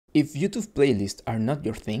If YouTube playlists are not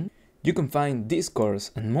your thing, you can find this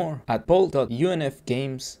course and more at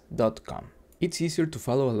paul.unfgames.com. It's easier to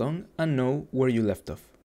follow along and know where you left off.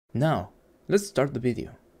 Now, let's start the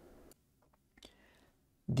video.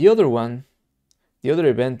 The other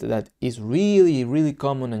event that is really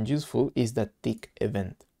common and useful is the tick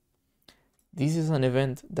event. This is an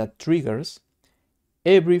event that triggers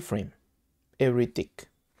every frame, every tick.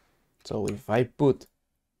 So if I put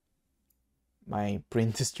my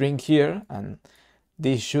print string here, and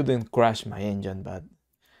this shouldn't crash my engine, but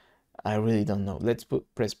I really don't know. Let's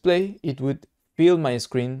press play. It would fill my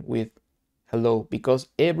screen with hello, because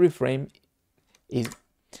every frame is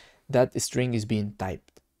that string is being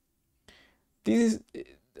typed. This is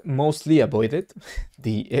mostly avoided,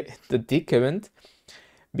 the tick event,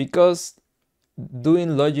 because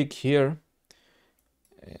doing logic here,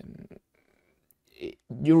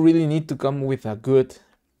 you really need to come with a good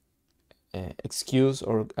excuse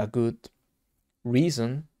or a good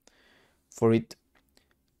reason for it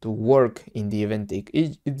to work in the event tick.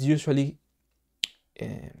 It's usually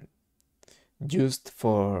used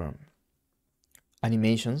for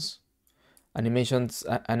animations,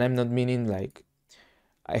 and I'm not meaning like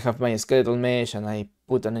I have my skeletal mesh and I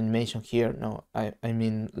put an animation here. No, I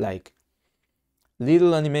mean like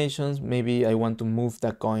little animations. Maybe I want to move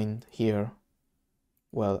the coin here.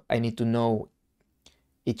 Well, I need to know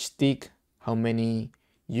each tick, how many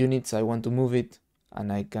units I want to move it,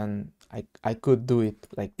 and I could do it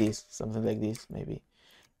like this, something like this, maybe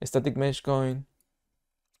a static mesh coin.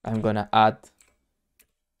 I'm gonna add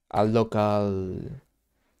a local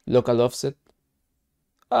offset.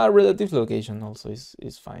 A relative location also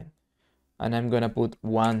is fine, and I'm gonna put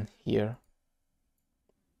 1 here.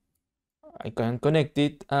 I can connect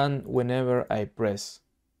it, and whenever I press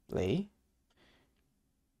play,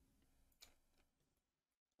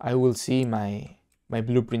 I will see my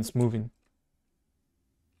blueprints moving,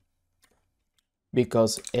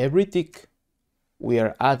 because every tick we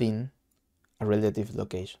are adding a relative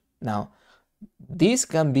location. Now, this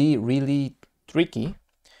can be really tricky,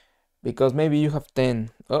 because maybe you have 10.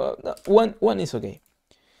 No, one is okay.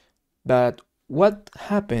 But what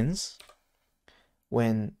happens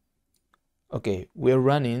when, okay, we're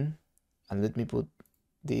running, and let me put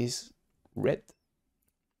this red.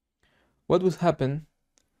 What would happen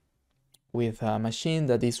with a machine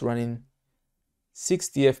that is running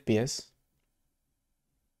 60 FPS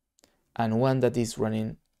and one that is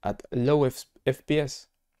running at low FPS?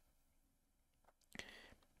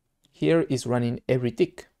 Here is running every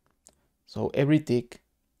tick. So every tick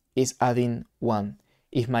is adding 1.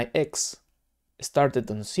 If my X started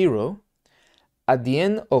on 0, at the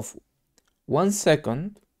end of 1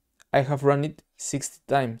 second, I have run it 60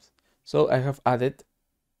 times. So I have added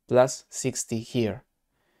plus 60 here.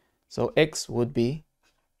 So X would be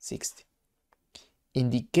 60. In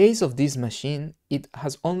the case of this machine, it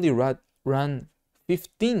has only run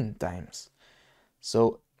 15 times.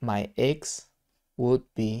 So my X would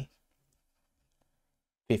be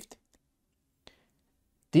 50.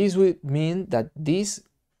 This would mean that this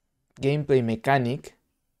gameplay mechanic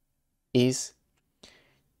is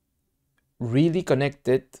really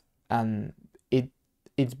connected, and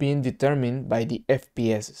it's being determined by the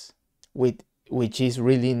FPSs, which is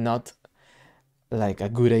really not like a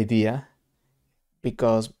good idea,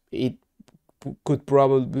 because it could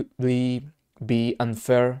probably be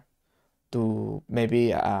unfair to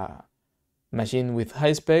maybe a machine with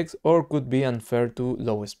high specs, or could be unfair to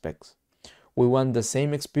low specs. We want the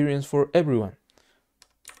same experience for everyone.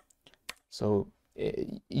 So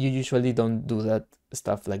you usually don't do that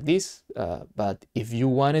stuff like this, but if you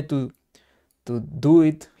wanted to do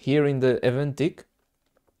it here in the event tick,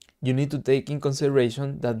 you need to take in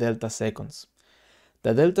consideration the delta seconds.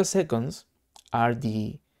 The delta seconds are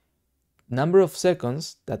the number of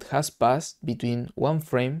seconds that has passed between one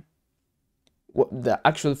frame, the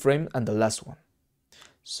actual frame, and the last one.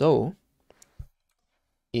 So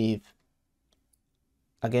if,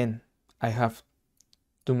 again, I have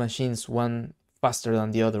two machines, one faster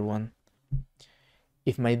than the other one,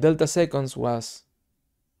 if my delta seconds was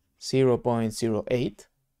 0.08,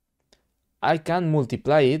 I can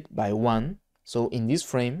multiply it by 1. So in this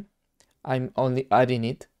frame, I'm only adding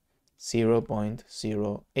it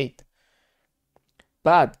 0.08.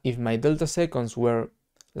 But if my delta seconds were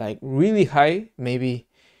like really high, maybe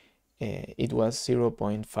it was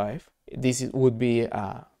 0.5, this would be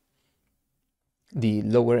the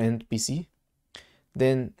lower end PC.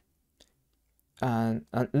 Then and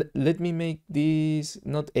let me make this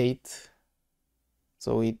not 8,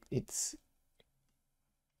 so it's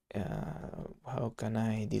how can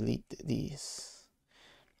I delete this?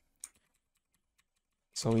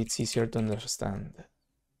 so it's easier to understand.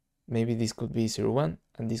 Maybe this could be 0, 1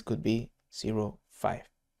 and this could be 0, 5.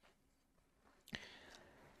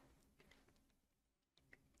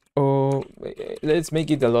 Or let's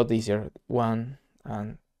make it a lot easier, 1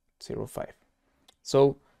 and 0, 5.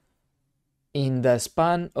 So in the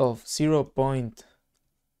span of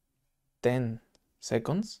 0.10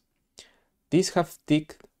 seconds, these have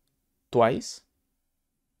ticked twice,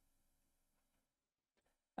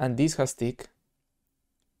 and this has ticked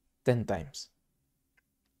 10 times.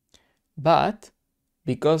 But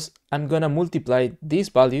because I'm gonna multiply this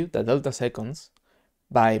value, the delta seconds,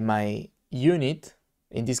 by my unit,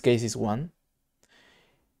 in this case is 1,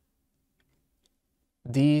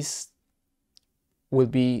 this will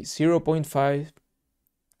be 0.5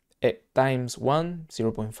 times 1,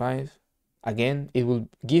 0.5. Again, it will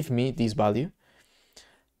give me this value.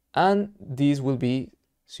 And this will be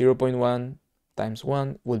 0.1 times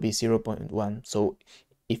 1 will be 0.1. So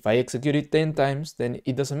if I execute it 10 times, then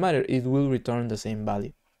it doesn't matter. It will return the same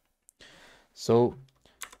value. So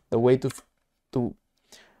the way to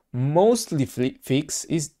mostly fix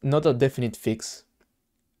is not a definite fix,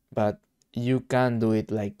 but you can do it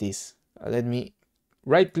like this. Let me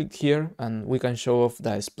right click here and we can show off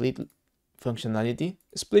the split functionality.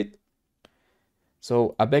 Split.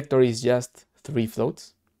 So a vector is just 3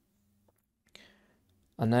 floats.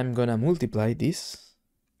 And I'm gonna multiply this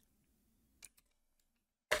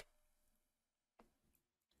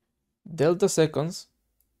delta seconds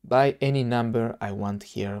by any number I want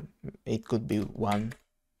here. It could be 1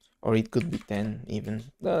 or it could be 10 even.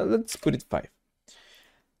 Let's put it 5.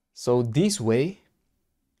 So this way,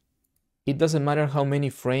 it doesn't matter how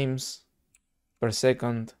many frames per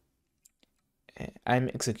second I'm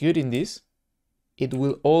executing this, it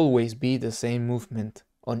will always be the same movement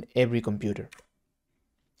on every computer.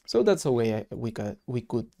 So that's a way we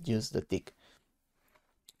could use the tick.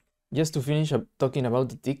 Just to finish up talking about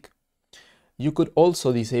the tick, you could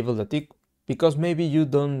also disable the tick because maybe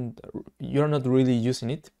you're not really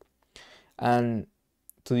using it. And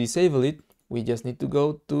to disable it, we just need to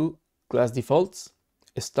go to class defaults,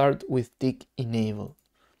 start with tick enable.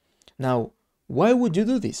 Now, why would you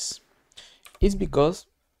do this? It's because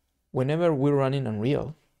whenever we're running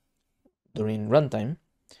Unreal during runtime,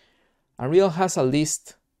 Unreal has a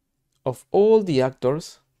list of all the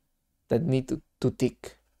actors that need to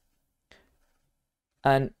tick.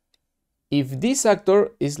 And if this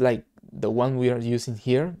actor is like the one we are using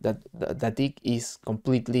here, that the tick is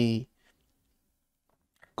completely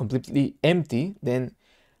empty, then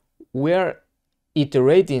we are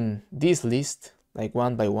iterating this list like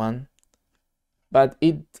one by one, but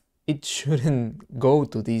it shouldn't go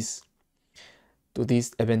to this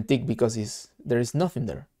event tick because there is nothing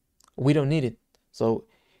there. We don't need it. So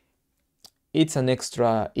it's an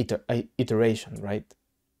extra iteration, right?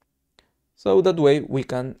 So that way we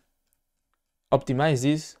can optimize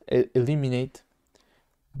this, eliminate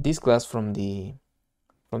this class from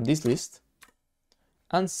this list,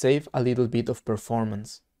 and save a little bit of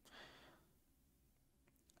performance.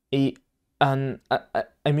 And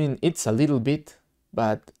I mean, it's a little bit,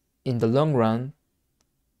 but in the long run,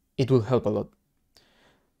 it will help a lot.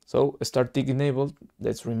 So start tick enabled.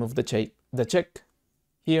 Let's remove the check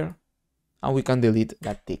here, and we can delete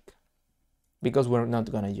that tick because we're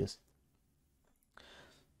not gonna use it.